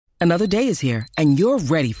Another day is here, and you're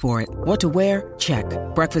ready for it. What to wear? Check.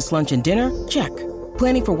 Breakfast, lunch, and dinner? Check.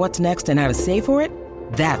 Planning for what's next and how to save for it?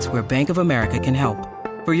 That's where Bank of America can help.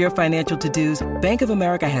 For your financial to-dos, Bank of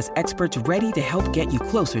America has experts ready to help get you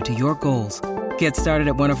closer to your goals. Get started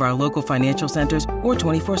at one of our local financial centers or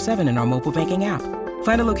 24/7 in our mobile banking app.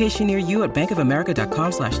 Find a location near you at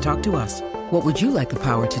bankofamerica.com/talktous. What would you like the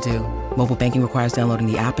power to do? Mobile banking requires downloading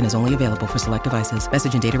the app and is only available for select devices.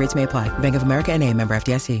 Message and data rates may apply. Bank of America N.A., member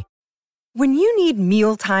FDIC. When you need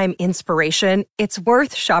mealtime inspiration, it's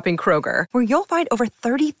worth shopping Kroger, where you'll find over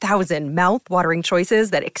 30,000 mouth-watering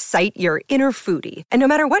choices that excite your inner foodie. And no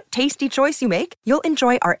matter what tasty choice you make, you'll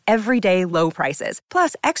enjoy our everyday low prices,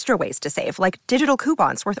 plus extra ways to save, like digital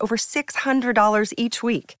coupons worth over $600 each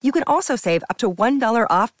week. You can also save up to $1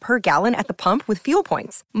 off per gallon at the pump with fuel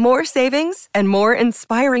points. More savings and more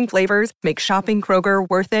inspiring flavors make shopping Kroger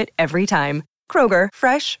worth it every time. Kroger,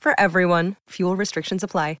 fresh for everyone. Fuel restrictions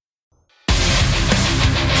apply.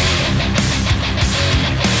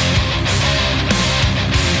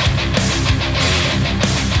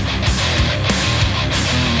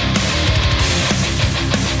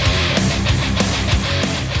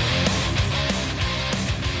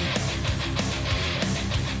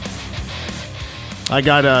 I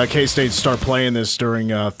got K-State start playing this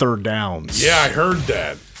during third downs. Yeah, I heard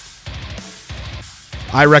that.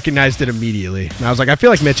 I recognized it immediately. And I was like, I feel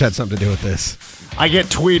like Mitch had something to do with this. I get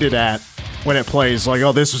tweeted at when it plays, like,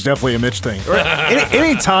 oh, this was definitely a Mitch thing.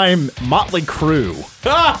 Anytime Motley Crue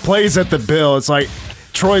plays at the Bill, it's like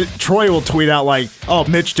Troy will tweet out like, oh,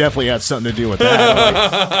 Mitch definitely had something to do with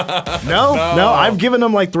that. Like, no, I've given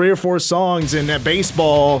him like 3 or 4 songs in that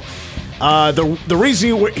baseball. The reason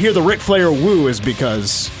you hear the Ric Flair woo is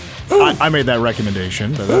because I made that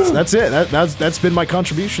recommendation. But that's it. That's been my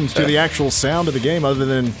contributions to the actual sound of the game, other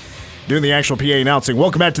than doing the actual PA announcing.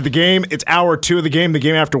 Welcome back to the game. It's hour 2 of the game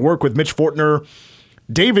after work with Mitch Fortner,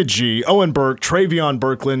 David G., Owen Burke, Travion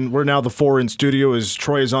Birkland. We're now the 4 in studio as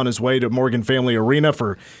Troy is on his way to Morgan Family Arena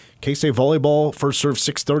for K-State volleyball. First serve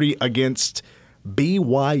 6:30 against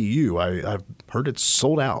BYU. I've heard it's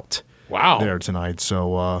sold out. Wow. There tonight.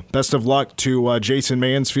 So best of luck to Jason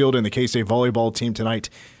Mansfield and the K-State volleyball team tonight,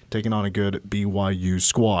 taking on a good BYU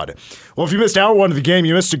squad. Well, if you missed hour 1 of the game,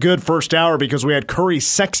 you missed a good first hour because we had Curry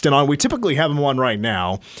Sexton on. We typically have him on right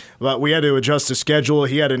now, but we had to adjust the schedule.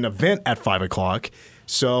 He had an event at 5 o'clock,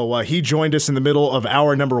 so he joined us in the middle of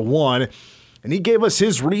hour number 1, and he gave us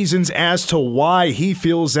his reasons as to why he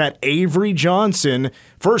feels that Avery Johnson,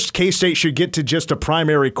 first, K-State should get to just a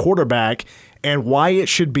primary quarterback, and why it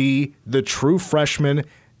should be the true freshman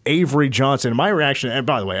Avery Johnson. My reaction, and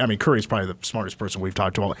by the way, I mean, Curry's probably the smartest person we've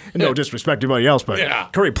talked to. No disrespect to anybody else, but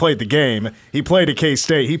Curry played the game. He played at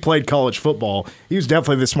K-State. He played college football. He was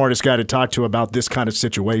definitely the smartest guy to talk to about this kind of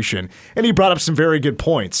situation. And he brought up some very good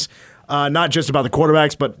points, not just about the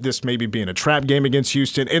quarterbacks, but this maybe being a trap game against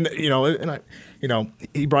Houston. And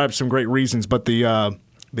he brought up some great reasons. But the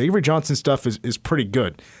Avery Johnson stuff is pretty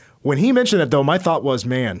good. When he mentioned that, though, my thought was,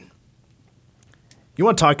 man, you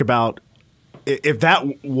want to talk about if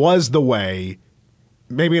that was the way,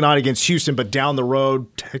 maybe not against Houston, but down the road,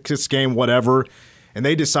 Texas game, whatever, and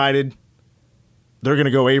they decided they're going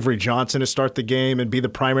to go Avery Johnson to start the game and be the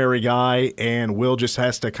primary guy, and Will just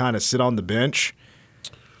has to kind of sit on the bench.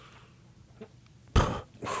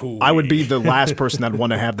 I would be the last person that'd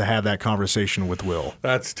want to have that conversation with Will.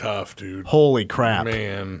 That's tough, dude. Holy crap.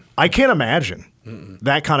 Man. I can't imagine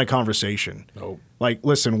that kind of conversation. Nope. Like,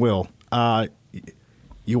 listen, Will,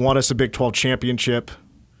 you won us a Big 12 championship.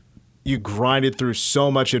 You grinded through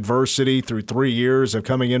so much adversity through 3 years of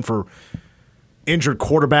coming in for injured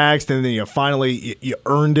quarterbacks. Then you finally you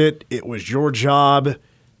earned it. It was your job.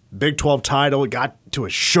 Big 12 title. It got to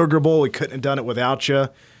a Sugar Bowl. We couldn't have done it without you.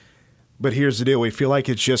 But here's the deal. We feel like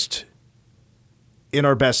it's just in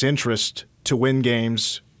our best interest to win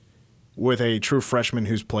games with a true freshman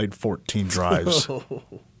who's played 14 drives.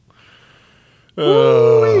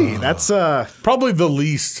 That's probably the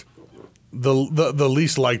least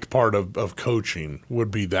liked part of coaching would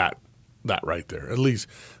be that right there. At least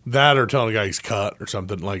that, or telling a guy he's cut or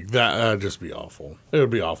something like that. That'd just be awful. It would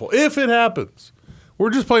be awful if it happens. We're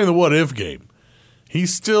just playing the what if game.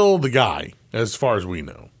 He's still the guy as far as we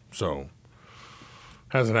know. So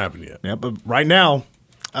hasn't happened yet. Yeah, but right now,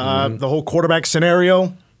 the whole quarterback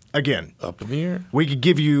scenario, again, up in the air. We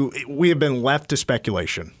have been left to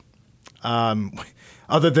speculation.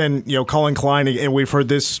 Other than, Colin Klein, and we've heard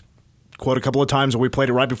this quote a couple of times, and we played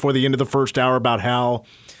it right before the end of the first hour about how,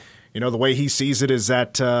 the way he sees it is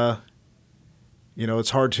that, it's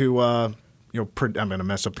hard to, I'm going to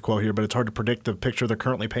mess up the quote here, but it's hard to predict the picture they're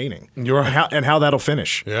currently painting. You're right. And how that'll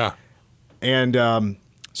finish. Yeah. And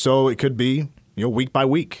So it could be, week by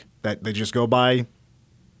week that they just go by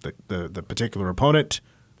the particular opponent,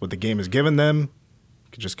 what the game has given them.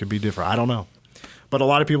 It could be different. I don't know. But a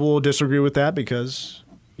lot of people will disagree with that because,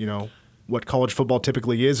 what college football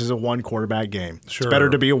typically is a one-quarterback game. Sure. It's better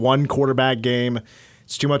to be a one-quarterback game.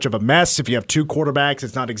 It's too much of a mess. If you have two quarterbacks,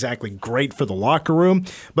 it's not exactly great for the locker room.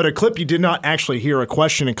 But a clip you did not actually hear, a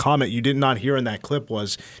question and comment you did not hear in that clip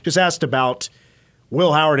was just asked about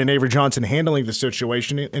Will Howard and Avery Johnson handling the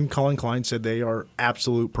situation, and Colin Klein said they are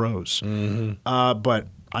absolute pros. Mm-hmm. But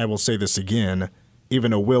I will say this again,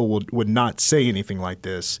 even though Will would not say anything like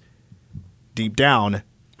this, deep down,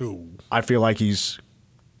 I feel like he's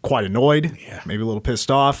quite annoyed, maybe a little pissed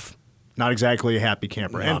off, not exactly a happy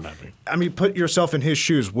camper. Not happy. I mean, put yourself in his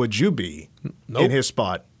shoes. Would you be, in his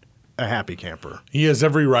spot, a happy camper? He has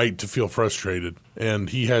every right to feel frustrated, and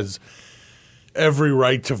he has every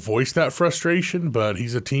right to voice that frustration, but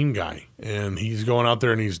he's a team guy, and he's going out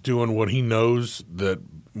there and he's doing what he knows that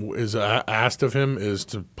is asked of him is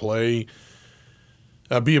to play,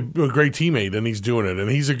 be a great teammate, and he's doing it. And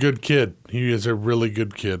he's a good kid. He is a really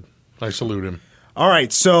good kid. I salute him. All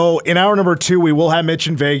right, so in hour number 2, we will have Mitch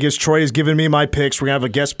in Vegas. Troy has given me my picks. We're going to have a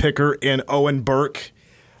guest picker in Owen Burke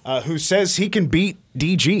who says he can beat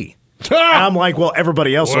DG. And I'm like, well,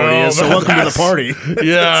 everybody else already is, so welcome to the party.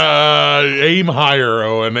 Yeah, aim higher,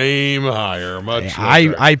 Owen, aim higher.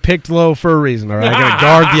 I picked low for a reason, all right? I got to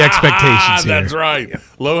guard the expectations here. That's right.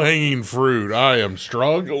 Low-hanging fruit. I am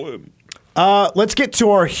struggling. Let's get to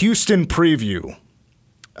our Houston preview.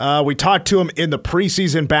 We talked to him in the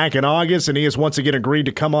preseason back in August, and he has once again agreed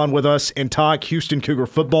to come on with us and talk Houston Cougar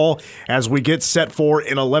football as we get set for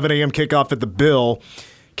an 11 a.m. kickoff at the Bill.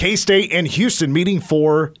 K-State and Houston meeting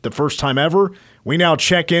for the first time ever. We now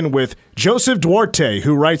check in with Joseph Duarte,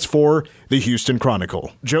 who writes for the Houston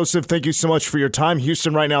Chronicle. Joseph, thank you so much for your time.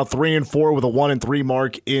 Houston right now 3-4 with a 1-3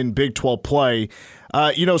 mark in Big 12 play.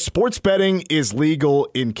 Sports betting is legal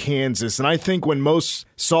in Kansas, and I think when most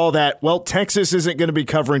saw that, Texas isn't going to be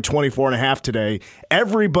covering 24.5 today,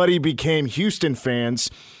 everybody became Houston fans.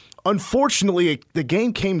 Unfortunately, the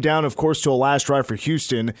game came down, of course, to a last drive for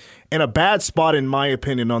Houston and a bad spot, in my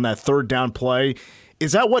opinion, on that third down play.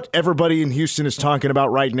 Is that what everybody in Houston is talking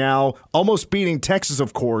about right now? Almost beating Texas,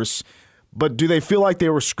 of course, but do they feel like they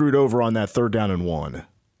were screwed over on that 3rd down and 1?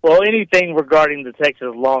 Well, anything regarding the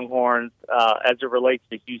Texas Longhorns as it relates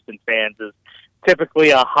to Houston fans is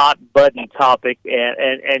typically a hot-button topic,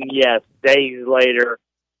 and yes, days later,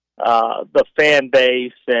 the fan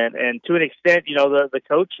base and to an extent, the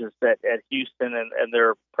coaches at Houston and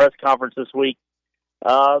their press conference this week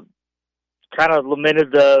kind of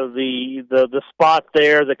lamented the spot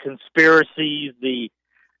there, the conspiracies, the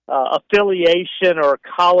affiliation or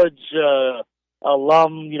college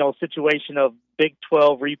alum, situation of Big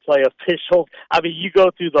 12 replay officials. I mean, you go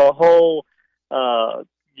through the whole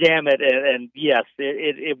gamut, and yes,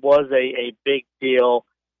 it was a big deal.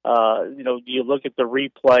 You look at the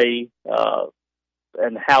replay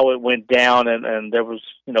and how it went down, and there was,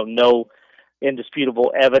 no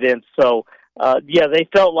indisputable evidence. So, they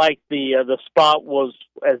felt like the spot was,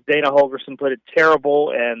 as Dana Holgerson put it,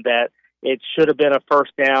 terrible, and that it should have been a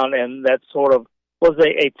first down, and that sort of was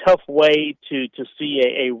a tough way to see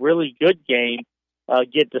a really good game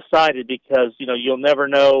get decided because, you'll never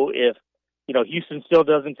know if, Houston still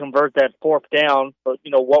doesn't convert that 4th down, but,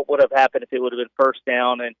 what would have happened if it would have been first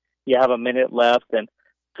down and you have a minute left, and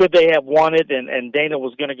could they have won it? And Dana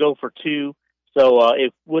was going to go for 2. So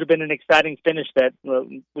it would have been an exciting finish that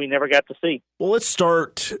we never got to see. Well, let's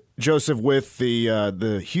start, Joseph, with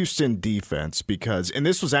the Houston defense and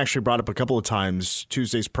this was actually brought up a couple of times,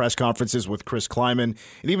 Tuesday's press conferences with Chris Kleiman,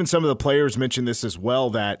 and even some of the players mentioned this as well,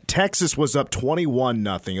 that Texas was up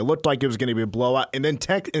 21-0. It looked like it was going to be a blowout, and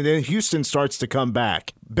then Houston starts to come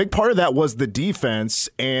back. Big part of that was the defense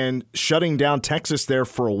and shutting down Texas there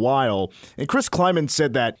for a while. And Chris Kleiman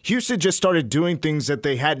said that Houston just started doing things that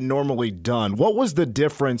they hadn't normally done. What was the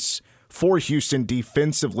difference for Houston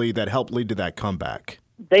defensively that helped lead to that comeback?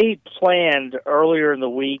 They planned earlier in the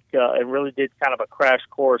week and really did kind of a crash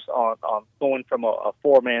course on going from a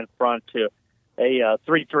 4-man front to a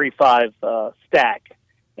 3-3-5 stack.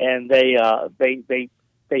 And they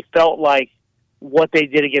felt like what they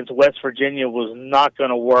did against West Virginia was not going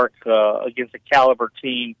to work against a caliber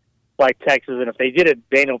team like Texas. And if they did it,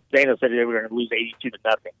 Dana said they were going to lose 82-0.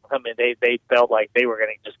 I mean, they felt like they were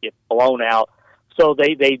going to just get blown out. So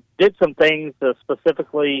they did some things,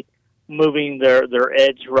 specifically moving their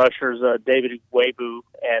edge rushers, David Webu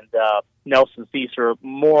and Nelson Caesar,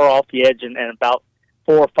 more off the edge and about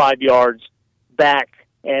 4 or 5 yards back,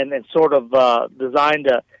 and sort of designed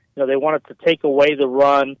to, they wanted to take away the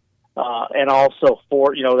run and also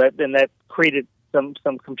for that created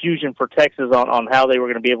some confusion for Texas on how they were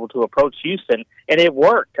going to be able to approach Houston, and it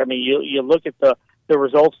worked. I mean, you look at the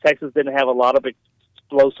results. Texas didn't have a lot of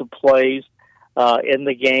explosive plays in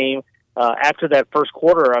the game. After that first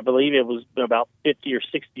quarter, I believe it was about 50 or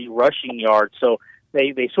 60 rushing yards. So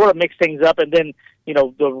they sort of mixed things up, and then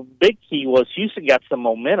the big key was Houston got some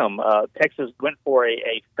momentum. Texas went for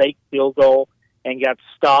a fake field goal and got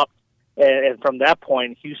stopped, and from that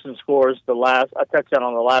point, Houston scores a touchdown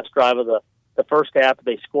on the last drive of the first half.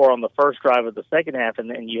 They score on the first drive of the second half, and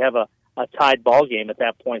then you have a tied ball game at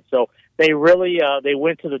that point. So they really they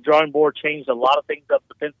went to the drawing board, changed a lot of things up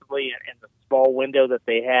defensively in the small window that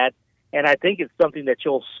they had, and I think it's something that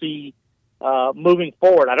you'll see moving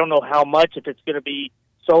forward. I don't know how much, if it's going to be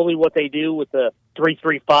solely what they do with the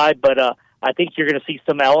 3-3-5, but I think you're going to see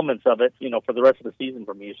some elements of it, for the rest of the season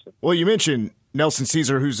from Houston. Well, you mentioned Nelson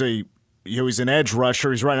Caesar, who's he's an edge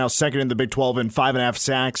rusher. He's right now second in the Big 12 and 5.5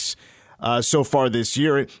 sacks so far this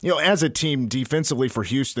year. As a team defensively for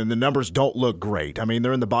Houston, the numbers don't look great. I mean,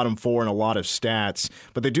 they're in the bottom four in a lot of stats,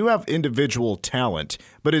 but they do have individual talent.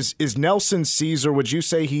 But is Nelson Caesar, would you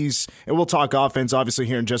say and we'll talk offense obviously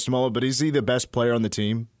here in just a moment, but is he the best player on the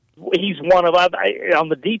team? He's one of on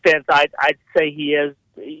the defense. I'd say he is.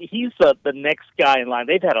 He's the next guy in line.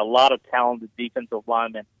 They've had a lot of talented defensive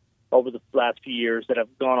linemen over the last few years that have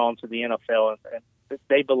gone on to the NFL, and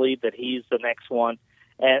they believe that he's the next one.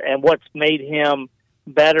 And what's made him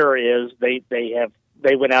better is they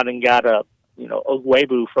went out and got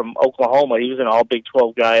Ogwebu from Oklahoma. He was an all Big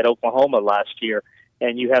 12 guy at Oklahoma last year,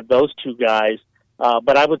 and you have those two guys.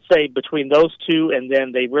 But I would say between those two, and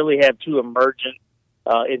then they really have two emergent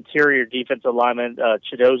interior defensive linemen.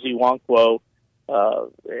 Chidozie Nwankwo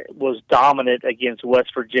was dominant against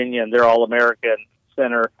West Virginia and their All-American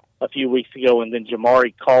center a few weeks ago, and then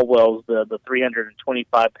Jamari Caldwell's the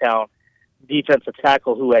 325-pound defensive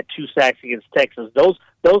tackle who had 2 sacks against Texas.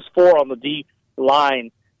 Those four on the D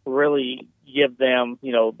line really give them,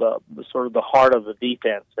 the sort of the heart of the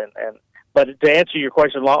defense. But to answer your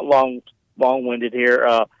question, long-winded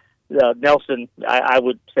here, Nelson, I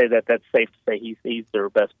would say that's safe to say he's their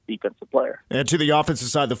best defensive player. And to the offensive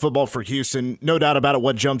side of the football for Houston, no doubt about it,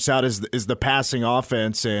 what jumps out is the passing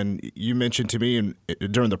offense. And you mentioned to me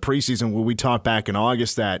during the preseason when we talked back in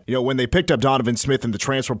August that, when they picked up Donovan Smith in the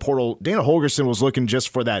transfer portal, Dana Holgorsen was looking just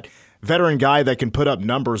for that veteran guy that can put up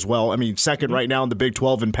numbers well. I mean, second right now in the Big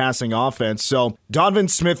 12 in passing offense. So, Donovan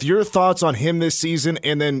Smith, your thoughts on him this season,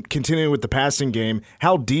 and then continuing with the passing game,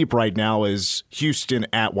 how deep right now is Houston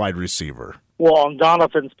at wide receiver? Well, on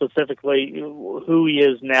Donovan specifically, who he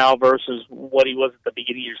is now versus what he was at the beginning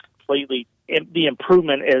of the year is completely, the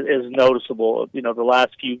improvement is noticeable. The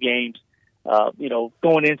last few games,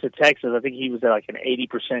 going into Texas, I think he was at like an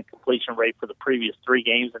 80% completion rate for the previous 3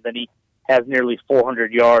 games, and then he has nearly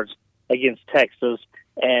 400 yards against Texas.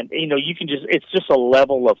 And, you can it's just a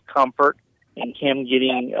level of comfort in him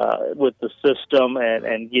getting with the system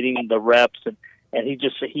and getting the reps. And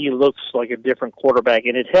he looks like a different quarterback.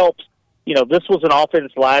 And it helps. This was an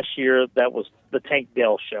offense last year that was the Tank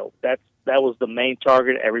Dell show. That was the main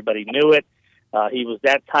target. Everybody knew it. He was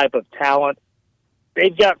that type of talent.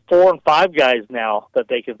 They've got 4 and 5 guys now that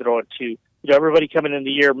they can throw it to. Everybody coming in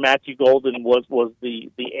the year, Matthew Golden was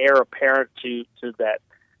the heir apparent to that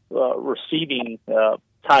receiving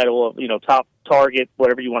title of top target,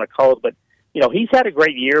 whatever you want to call it. But he's had a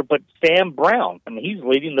great year. But Sam Brown, I mean, he's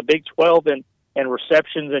leading the Big 12 in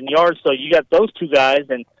receptions and yards. So you got those 2 guys,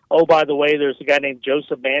 and oh, by the way, there's a guy named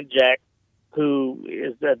Joseph Manjack who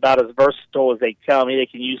is about as versatile as they come. They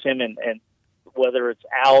can use him and whether it's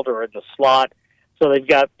out or in the slot. So they've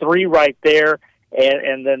got 3 right there.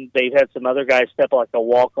 And then they've had some other guys step like a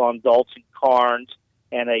walk-on Dalton Carnes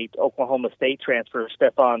and a Oklahoma State transfer,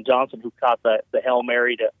 Stephon Johnson, who caught the Hail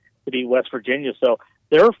Mary to beat West Virginia. So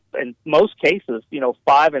they're, in most cases,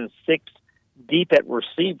 5 and 6 deep at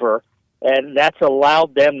receiver, and that's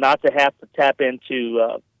allowed them not to have to tap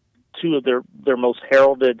into 2 of their most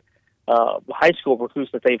heralded high school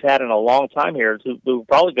recruits that they've had in a long time here, who are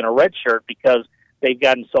probably going to redshirt because they've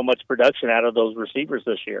gotten so much production out of those receivers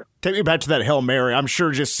this year. Take me back to that Hail Mary. I'm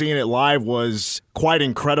sure just seeing it live was quite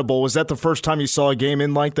incredible. Was that the first time you saw a game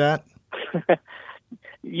in like that?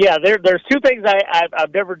 Yeah, there's 2 things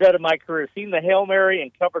I've never done in my career: seen the Hail Mary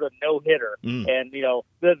and covered a no hitter. And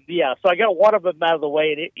so I got one of them out of the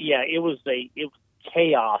way. And it was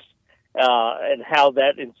chaos and how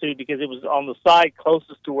that ensued because it was on the side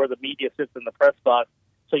closest to where the media sits in the press box.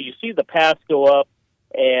 So you see the pass go up,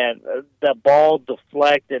 and the ball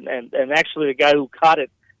deflect, and actually the guy who caught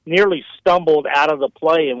it nearly stumbled out of the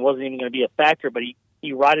play and wasn't even going to be a factor, but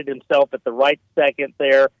he righted himself at the right second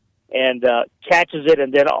there and catches it,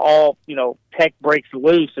 and then Peck breaks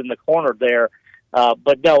loose in the corner there.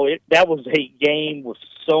 But no, that was a game with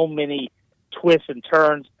so many twists and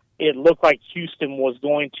turns. It looked like Houston was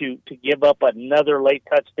going to give up another late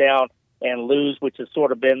touchdown and lose, which has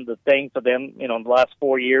sort of been the thing for them, in the last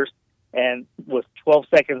 4 years. And with 12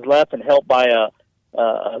 seconds left and helped by a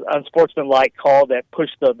unsportsmanlike call that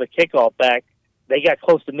pushed the kickoff back, they got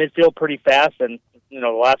close to midfield pretty fast, and the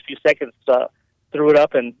last few seconds threw it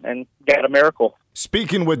up and got a miracle.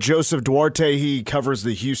 Speaking with Joseph Duarte, he covers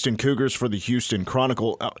the Houston Cougars for the Houston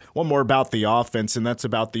Chronicle. One more about the offense, and that's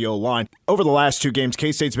about the O-line. Over the last 2 games,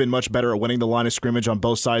 K-State's been much better at winning the line of scrimmage on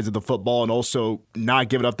both sides of the football and also not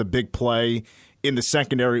giving up the big play in the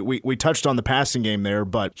secondary. We touched on the passing game there,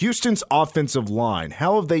 but Houston's offensive line,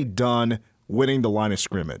 how have they done winning the line of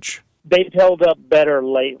scrimmage? They've held up better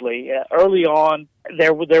lately. Early on,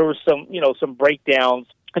 there were some breakdowns.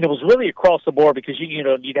 And it was really across the board because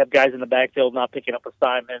you'd have guys in the backfield not picking up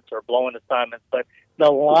assignments or blowing assignments. But the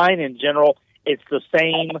line in general, it's the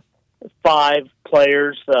same 5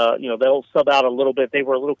 players. They'll sub out a little bit. They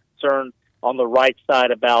were a little concerned on the right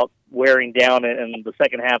side about wearing down in the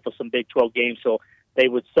second half of some Big 12 games, so they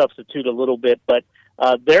would substitute a little bit. But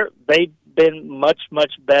they've been much,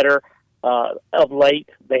 much better of late.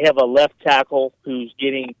 They have a left tackle who's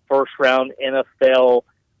getting first-round NFL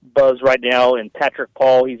buzz right now, and Patrick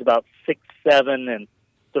Paul. He's about 6'7" and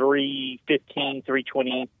 315,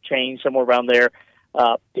 320 change, somewhere around there.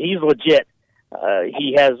 He's legit.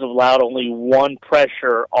 He has allowed only 1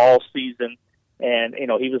 pressure all season, and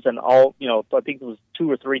he was an I think it was 2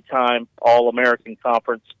 or 3 time All-American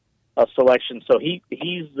Conference selection. So he's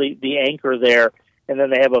the anchor there, and then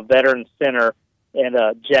they have a veteran center and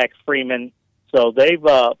Jack Freeman. So they've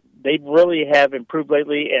really have improved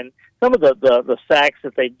lately, and some of the sacks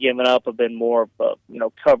that they've given up have been more of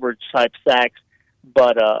coverage type sacks,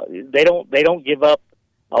 but they don't give up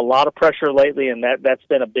a lot of pressure lately, and that's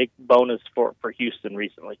been a big bonus for Houston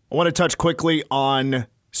recently. I want to touch quickly on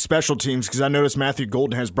special teams because I noticed Matthew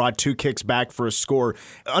Golden has brought 2 kicks back for a score.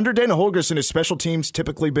 Under Dana Holgorsen, has special teams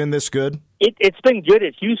typically been this good? It's been good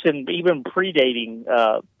at Houston, even predating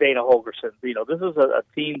Dana Holgorsen. This is a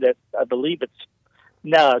team that I believe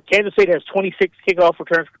Kansas State has 26 kickoff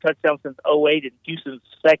returns for touchdowns since 2008, and Houston's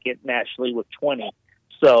second nationally with 20.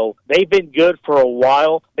 So they've been good for a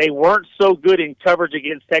while. They weren't so good in coverage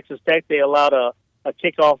against Texas Tech. They allowed a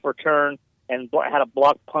kickoff return and had a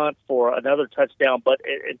block punt for another touchdown. But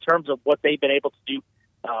in terms of what they've been able to do,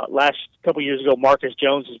 last couple years ago, Marcus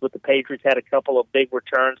Jones is with the Patriots, had a couple of big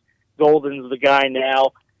returns. Golden's the guy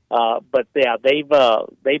now. But yeah,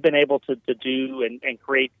 they've been able to do and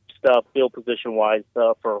create stuff field position-wise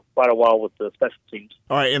for quite a while with the special teams.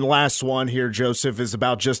 All right, and last one here, Joseph, is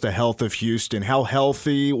about just the health of Houston. How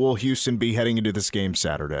healthy will Houston be heading into this game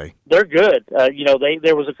Saturday? They're good.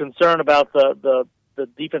 There was a concern about the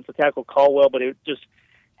defensive tackle Caldwell, but it just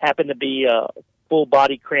happened to be full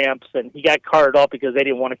body cramps, and he got carted off because they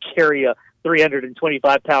didn't want to carry a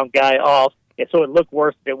 325-pound guy off, and so it looked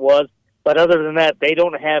worse than it was. But other than that, they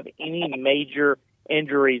don't have any major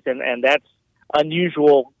injuries, and that's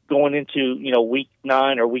unusual going into week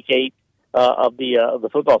 9 or week 8 of the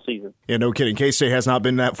football season. Yeah, no kidding. K-State has not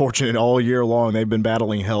been that fortunate all year long. They've been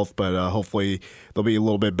battling health, but hopefully they'll be a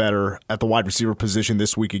little bit better at the wide receiver position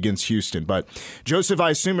this week against Houston. But Joseph, I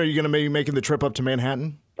assume, are you going to be making the trip up to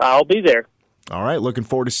Manhattan? I'll be there. All right, looking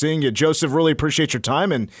forward to seeing you. Joseph, really appreciate your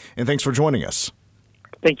time, and thanks for joining us.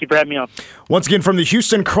 Thank you for having me on. Once again, from the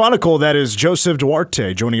Houston Chronicle, that is Joseph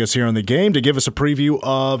Duarte joining us here on the game to give us a preview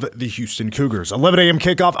of the Houston Cougars. 11 a.m.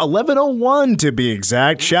 kickoff, 11:01 to be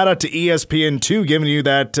exact. Shout out to ESPN2 giving you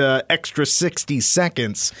that extra 60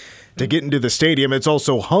 seconds to get into the stadium. It's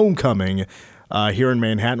also homecoming here in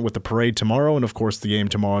Manhattan with the parade tomorrow and, of course, the game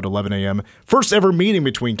tomorrow at 11 a.m. First ever meeting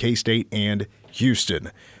between K-State and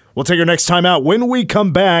Houston. We'll take our next time out. When we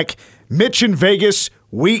come back, Mitch in Vegas,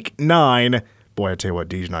 Week 9. Boy, I tell you what,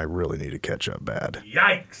 Deej and I really need to catch up bad.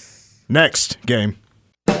 Yikes. Next game.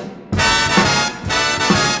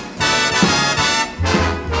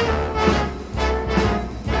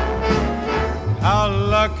 How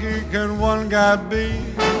lucky can one guy be?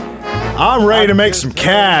 I'm ready to make some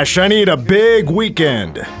cash. I need a big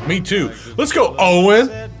weekend. Me too. Let's go,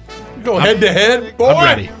 Owen. Go head to head,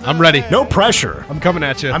 boy. I'm ready. No pressure. I'm coming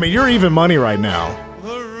at you. I mean, you're even money right now.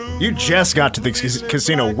 You just got to the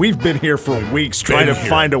casino. We've been here for weeks trying to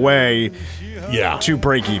find a way to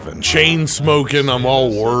break even. Chain smoking. I'm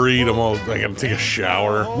all worried. I got to take a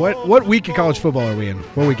shower. What week of college football are we in?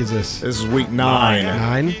 What week is this? This is week 9.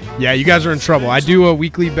 9? Yeah, you guys are in trouble. I do a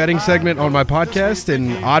weekly betting segment on my podcast,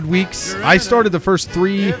 and odd weeks. I started the first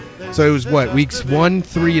 3 So it was weeks 1,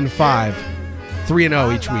 3, and 5,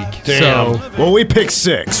 3-0 each week. Damn. So Well, we pick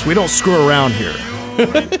 6. We don't screw around here.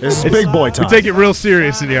 This is big boy time. we take it real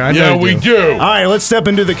serious in here. I Yeah, know we you do. All right, let's step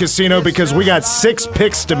into the casino because we got 6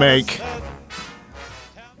 picks to make.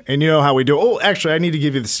 And you know how we do. Oh, actually, I need to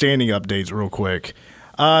give you the standing updates real quick.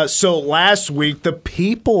 So last week, the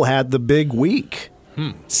people had the big week.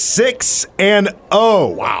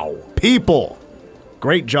 6-0. Wow. People.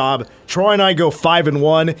 Great job. Troy and I go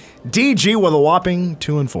 5-1. DG with a whopping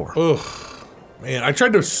 2-4. Ugh. Man, I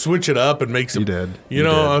tried to switch it up and make some. You did. You You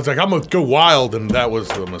know, did. I was like, I'm going to go wild, and that was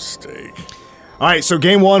the mistake. All right, so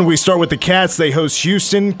game 1, we start with the Cats. They host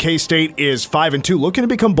Houston. K-State is 5-2, looking to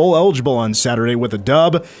become bowl eligible on Saturday with a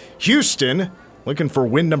dub. Houston looking for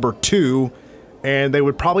win number 2, and they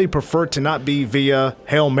would probably prefer to not be via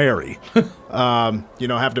Hail Mary.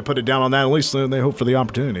 Have to put it down on that. At least they hope for the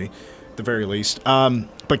opportunity, at the very least.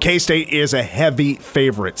 But K-State is a heavy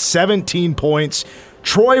favorite, 17 points.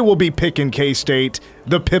 Troy will be picking K-State.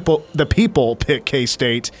 The people pick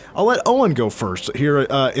K-State. I'll let Owen go first here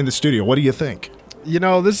in the studio. What do you think?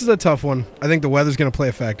 This is a tough one. I think the weather's going to play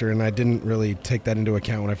a factor, and I didn't really take that into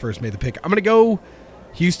account when I first made the pick. I'm going to go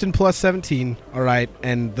Houston plus 17, all right?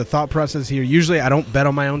 And the thought process here, usually I don't bet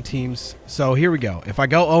on my own teams. So here we go. If I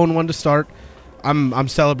go 0-1 to start, I'm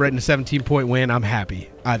celebrating a 17-point win. I'm happy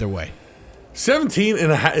either way. 17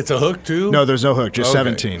 and it's a hook, too? No, there's no hook, just Okay.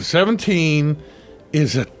 17. 17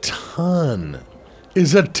 is a ton.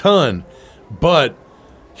 But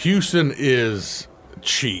Houston is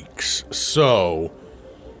cheeks. So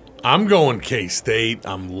I'm going K-State.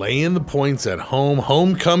 I'm laying the points at home.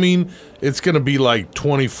 Homecoming, it's going to be like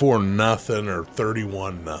 24-0 or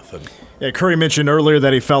 31-0. Yeah, Curry mentioned earlier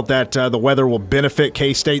that he felt that the weather will benefit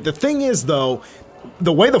K-State. The thing is, though,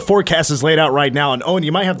 the way the forecast is laid out right now, and Owen,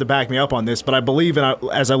 you might have to back me up on this, but I believe,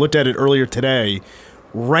 as I looked at it earlier today,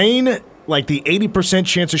 rain, like the 80%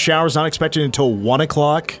 chance of showers not expected until 1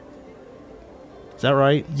 o'clock. Is that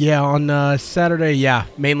right? Yeah, on Saturday, yeah,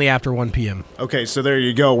 mainly after 1 p.m. Okay, so there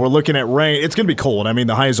you go. We're looking at rain. It's going to be cold. I mean,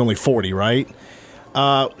 the high is only 40, right?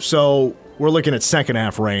 So we're looking at second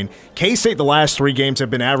half rain. K-State, the last 3 games,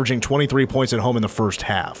 have been averaging 23 points at home in the first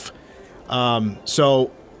half.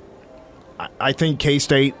 So I think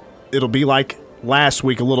K-State, it'll be like last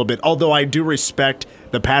week a little bit. Although I do respect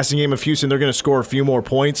the passing game of Houston. They're going to score a few more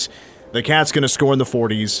points. The Cats going to score in the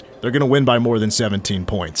 40s. They're going to win by more than 17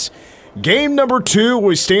 points. Game number 2,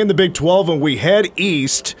 we stay in the Big 12 and we head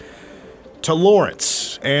east to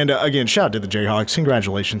Lawrence. And again, shout out to the Jayhawks.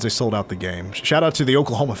 Congratulations, they sold out the game. Shout out to the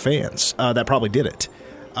Oklahoma fans that probably did it.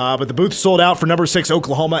 But the booth sold out for number 6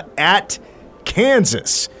 Oklahoma at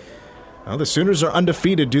Kansas. Well, the Sooners are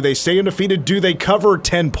undefeated. Do they stay undefeated? Do they cover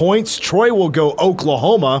 10 points? Troy will go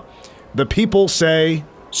Oklahoma. The people say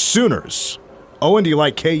Sooners. Owen, do you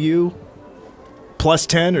like KU plus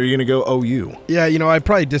 10, or are you going to go OU? Yeah, I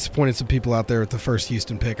probably disappointed some people out there with the first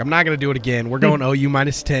Houston pick. I'm not going to do it again. We're going OU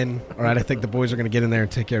minus 10. All right, I think the boys are going to get in there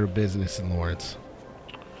and take care of business in Lawrence.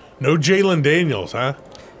 No Jalen Daniels, huh?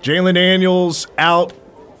 Jalen Daniels out.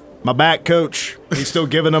 My back coach, he's still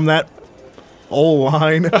giving them that old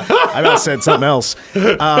line. I about said something else.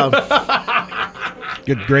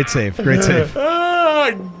 Good, great save.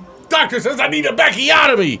 Doctor says I need a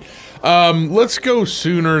backiotomy. Let's go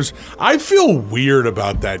Sooners. I feel weird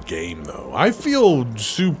about that game, though. I feel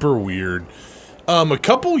super weird. A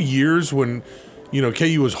couple years when,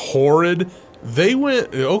 KU was horrid,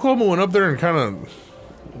 Oklahoma went up there and kind of,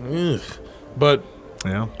 but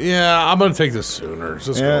yeah, I'm going to take the Sooners.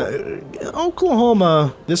 Let's go.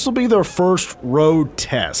 Oklahoma, this will be their first road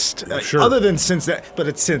test. Sure. Other than Cincinnati, but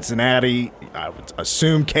it's Cincinnati. I would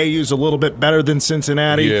assume KU's a little bit better than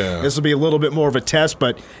Cincinnati. Yeah. This will be a little bit more of a test,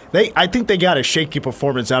 but I think they got a shaky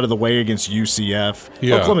performance out of the way against UCF.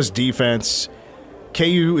 Yeah. Oklahoma's defense,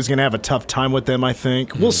 KU is going to have a tough time with them, I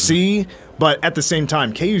think. We'll see, but at the same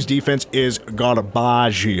time, KU's defense is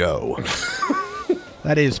garbaggio.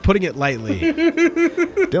 That is putting it lightly.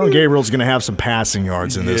 Dylan Gabriel's going to have some passing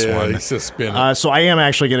yards in this one. He's just spinning. So I am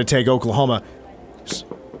actually going to take Oklahoma.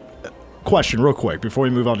 Question real quick before we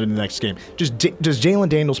move on to the next game. Does Jalen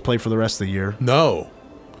Daniels play for the rest of the year? No.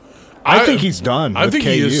 I think he's done I with think KU.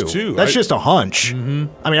 he is, too. That's just a hunch. Mm-hmm.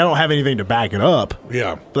 I mean, I don't have anything to back it up,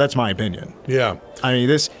 Yeah. but that's my opinion. Yeah. I mean,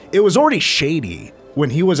 it was already shady when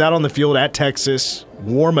he was out on the field at Texas,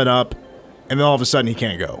 warming up, and then all of a sudden he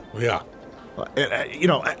can't go. Yeah.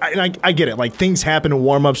 I get it. Like, things happen in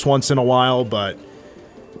warm-ups once in a while, but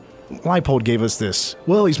Leipold gave us this.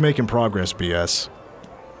 Well, he's making progress, BS.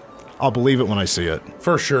 I'll believe it when I see it.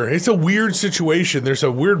 For sure. It's a weird situation. There's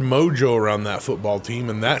a weird mojo around that football team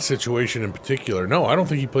and that situation in particular. No, I don't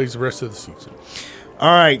think he plays the rest of the season. All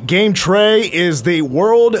right, Game Tray is the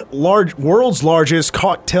world's largest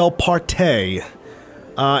cocktail party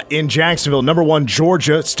in Jacksonville. Number 1,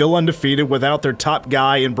 Georgia, still undefeated without their top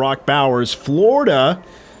guy in Brock Bowers. Florida,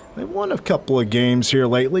 they won a couple of games here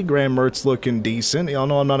lately. Graham Mertz looking decent. Y'all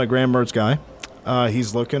know I'm not a Graham Mertz guy.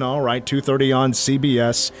 He's looking all right, 2:30 on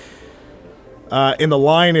CBS. In the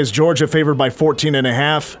line is Georgia favored by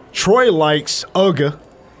 14.5. Troy likes UGA.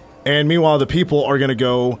 And meanwhile, the people are going to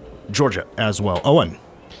go Georgia as well. Owen.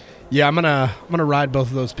 Yeah, I'm gonna ride both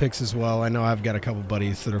of those picks as well. I know I've got a couple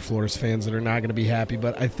buddies that are Flores fans that are not going to be happy,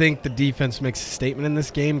 but I think the defense makes a statement in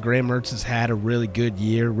this game. Graham Mertz has had a really good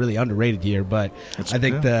year, really underrated year, but I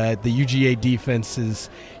think the UGA defense is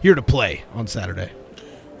here to play on Saturday.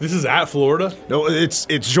 This is at Florida? No, it's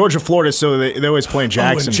Georgia, Florida, so they always play in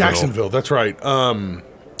Jacksonville. In Jacksonville, that's right.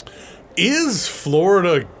 Is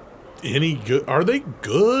Florida any good? Are they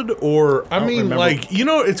good? Or, I mean, remember. Like, you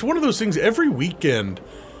know, it's one of those things every weekend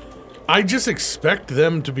I just expect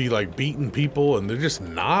them to be, like, beating people, and they're just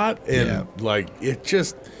not. And, like, it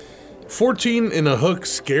just 14 in a hook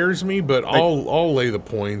scares me, but I'll lay the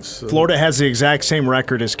points. Florida has the exact same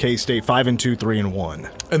record as K-State, 5-2, 3-1.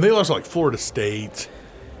 And they lost, like, Florida State.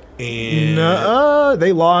 And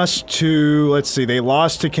they lost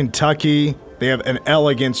to Kentucky. They have an L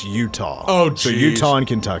against Utah. Oh, geez. So Utah and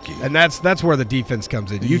Kentucky. And that's where the defense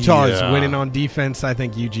comes in. Utah is winning on defense. I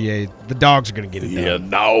think UGA, the Dogs are going to get it done. Yeah,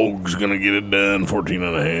 Dogs going to get it done,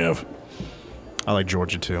 14.5. I like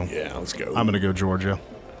Georgia, too. Yeah, let's go. I'm going to go Georgia.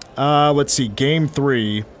 Let's see, Game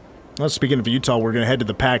 3. Well, speaking of Utah, we're going to head to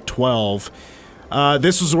the Pac-12.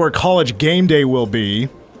 This is where College Game Day will be.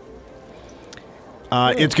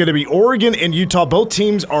 It's going to be Oregon and Utah. Both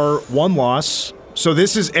teams are one loss. So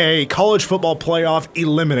this is a college football playoff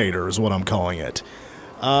eliminator is what I'm calling it.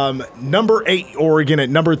 Number 8, Oregon at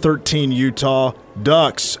number 13, Utah.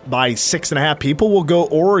 Ducks by 6.5. People will go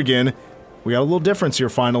Oregon. We got a little difference here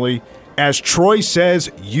finally. As Troy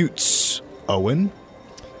says, Utes. Owen?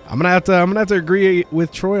 I'm gonna have to agree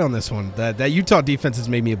with Troy on this one. That Utah defense has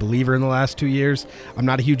made me a believer in the last 2 years. I'm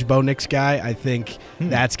not a huge Bo Nix guy. I think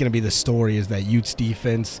that's gonna be the story, is that Utes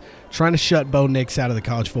defense trying to shut Bo Nix out of the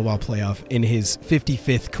college football playoff in his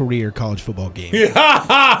 55th career college football game.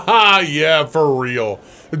 Yeah, for real.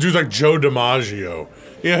 The dude's like Joe DiMaggio.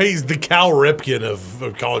 Yeah, he's the Cal Ripken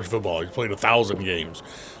of college football. He's played 1,000 games.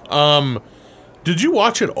 Did you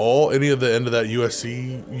watch it all? Any of the end of that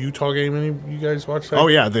USC-Utah game? Any of you guys watch that? Oh,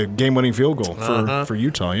 yeah, the game-winning field goal for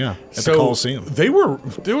Utah, yeah, at the Coliseum. It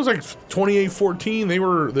was like 28-14. They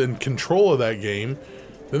were in control of that game.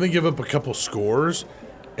 Then they give up a couple scores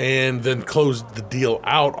and then closed the deal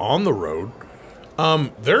out on the road.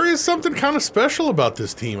 There is something kind of special about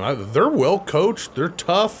this team. They're well coached. They're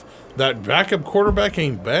tough. That backup quarterback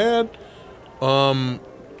ain't bad.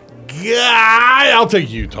 Yeah, I'll take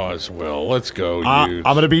Utah as well. Let's go, Utes. I'm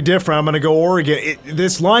going to be different. I'm going to go Oregon.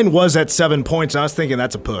 This line was at 7 points, and I was thinking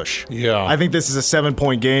that's a push. Yeah. I think this is a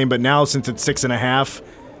 7-point game, but now since it's 6.5,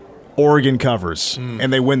 Oregon covers,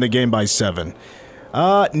 and they win the game by 7.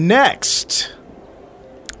 Next,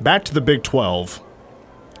 back to the Big 12.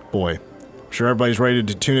 Boy, I'm sure everybody's ready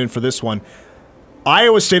to tune in for this one.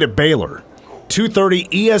 Iowa State at Baylor. 2:30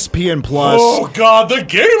 ESPN Plus. Oh, God, the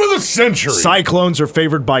game of the century. Cyclones are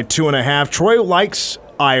favored by 2.5. Troy likes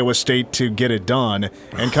Iowa State to get it done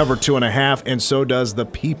and cover 2.5, and so does the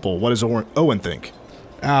people. What does Owen think?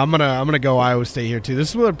 I'm gonna go Iowa State here too.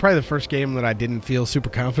 This is probably the first game that I didn't feel super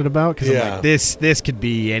confident about, because I'm like, this could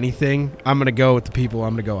be anything. I'm gonna go with the people.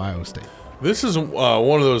 I'm gonna go Iowa State. This is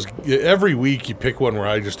one of those. Every week you pick one where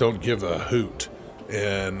I just don't give a hoot,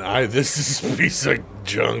 and this is a piece of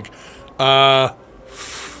junk. I'll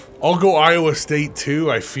go Iowa State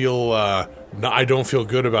too. I feel I don't feel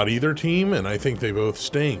good about either team, and I think they both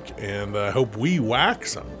stink. And I hope we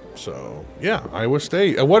wax them. So yeah, Iowa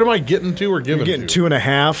State. What am I getting to or giving? You're getting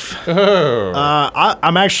 2.5. Oh.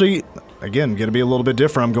 I'm actually going to be a little bit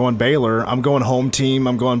different. I'm going Baylor. I'm going home team.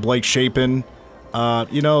 I'm going Blake Shapen.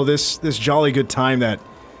 This jolly good time that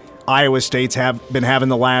Iowa State's have been having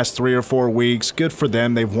the last 3 or 4 weeks. Good for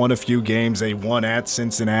them. They've won a few games. They won at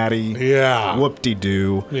Cincinnati. Yeah.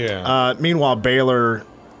 Whoop-de-doo. Yeah. Meanwhile, Baylor,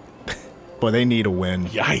 boy, they need a win.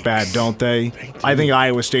 Yikes. Bad, don't they? I think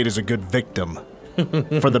Iowa State is a good victim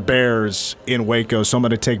for the Bears in Waco, so I'm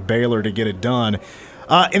going to take Baylor to get it done.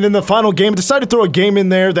 And then the final game, I decided to throw a game in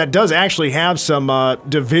there that does actually have some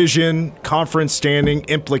division, conference standing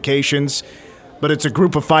implications, but it's a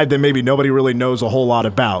group of 5 that maybe nobody really knows a whole lot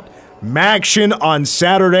about. Maction on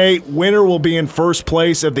Saturday. Winner will be in first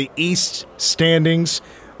place of the East standings.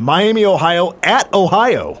 Miami, Ohio at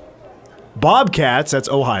Ohio. Bobcats, that's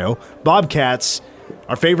Ohio. Bobcats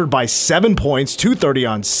are favored by 7 points, 2:30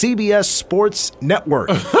 on CBS Sports Network.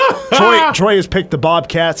 Troy has picked the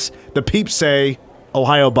Bobcats. The Peeps say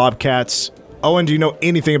Ohio Bobcats. Owen, do you know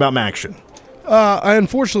anything about Maction? I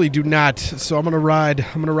unfortunately do not, so I'm gonna ride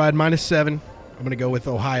 -7. I'm gonna go with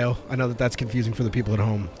Ohio. I know that's confusing for the people at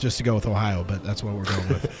home, just to go with Ohio, but that's what we're going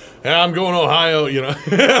with. Yeah, I'm going Ohio.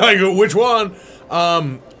 I go, which one?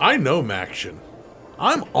 I know Maction.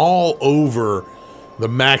 I'm all over the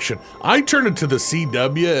Maction. I turned it to the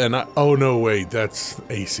CW, and oh no, wait, that's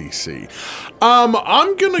ACC.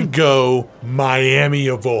 I'm gonna go Miami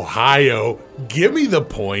of Ohio. Give me the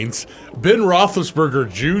points. Ben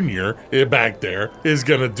Roethlisberger Jr. back there is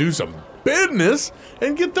gonna do some business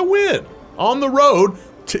and get the win on the road.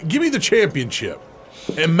 Give me the championship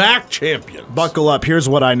and MAC champions. Buckle up. Here's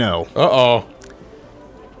what I know.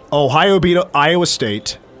 Ohio beat Iowa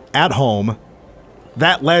State at home.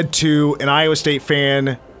 That led to an Iowa State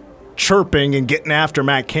fan chirping and getting after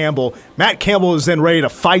Matt Campbell. Matt Campbell is then ready to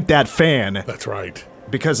fight that fan. That's right.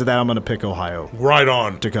 Because of that, I'm going to pick Ohio. Right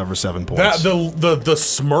on. To cover 7 points. The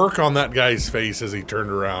smirk on that guy's face as he turned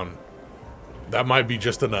around, that might be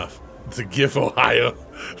just enough to give Ohio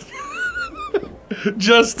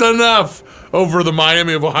just enough over the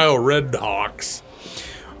Miami of Ohio Red Hawks.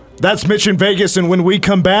 That's Mitch in Vegas, and when we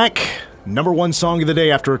come back, number one song of the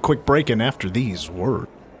day after a quick break and after these words.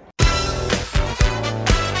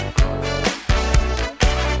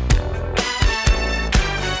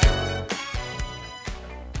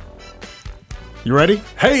 You ready?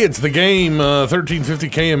 Hey, it's the game, 1350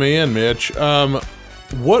 KMAN, Mitch.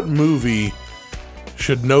 What movie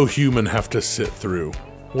should no human have to sit through?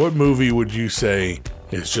 What movie would you say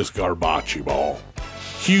is just garbage ball?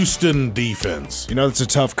 Houston defense. You know, it's a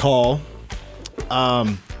tough call.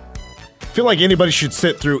 I feel like anybody should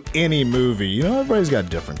sit through any movie. You know, everybody's got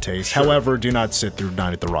different tastes. Sure. However, do not sit through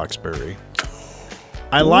Night at the Roxbury.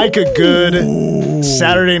 I like a good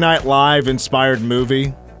Saturday Night Live inspired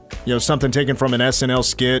movie. You know, something taken from an SNL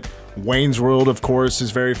skit. Wayne's World, of course,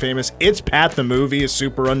 is very famous. It's Pat the Movie is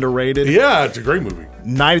super underrated. Yeah, it's a great movie.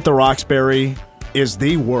 Night at the Roxbury is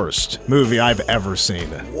the worst movie I've ever seen.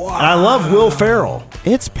 Wow. And I love Will Ferrell.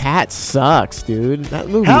 It's Pat sucks, dude. That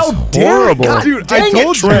movie's How horrible. God, dude, I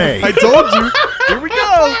told you. I told you. Here we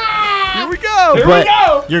go. Here we go. Here we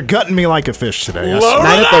go. You're gutting me like a fish today.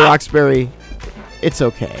 Night at the Roxbury, it's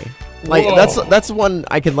okay. Like that's one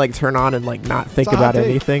I can like turn on and like not think about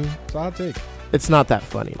anything. It's a hot take. It's not that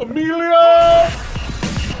funny. Amelia!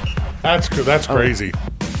 That's crazy.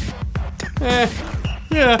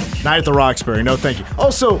 Yeah. Night at the Roxbury, no thank you.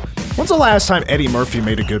 Also, when's the last time Eddie Murphy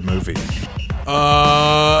made a good movie?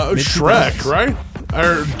 Shrek, right?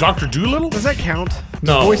 Or Dr. Dolittle? Does that count? Does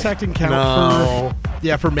No. voice acting count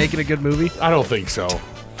No. for making a good movie? I don't think so.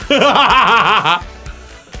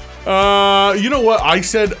 You know what? I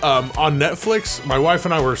said on Netflix, my wife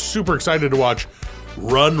and I were super excited to watch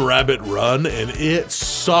Run, Rabbit, Run, and it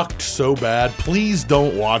sucked so bad. Please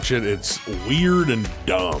don't watch it. It's weird and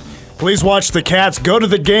dumb. Please watch the Cats. Go to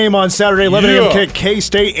the game on Saturday, 11 a.m. Yeah. kick,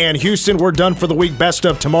 K-State and Houston. We're done for the week. Best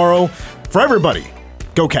of tomorrow. For everybody,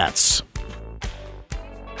 go Cats.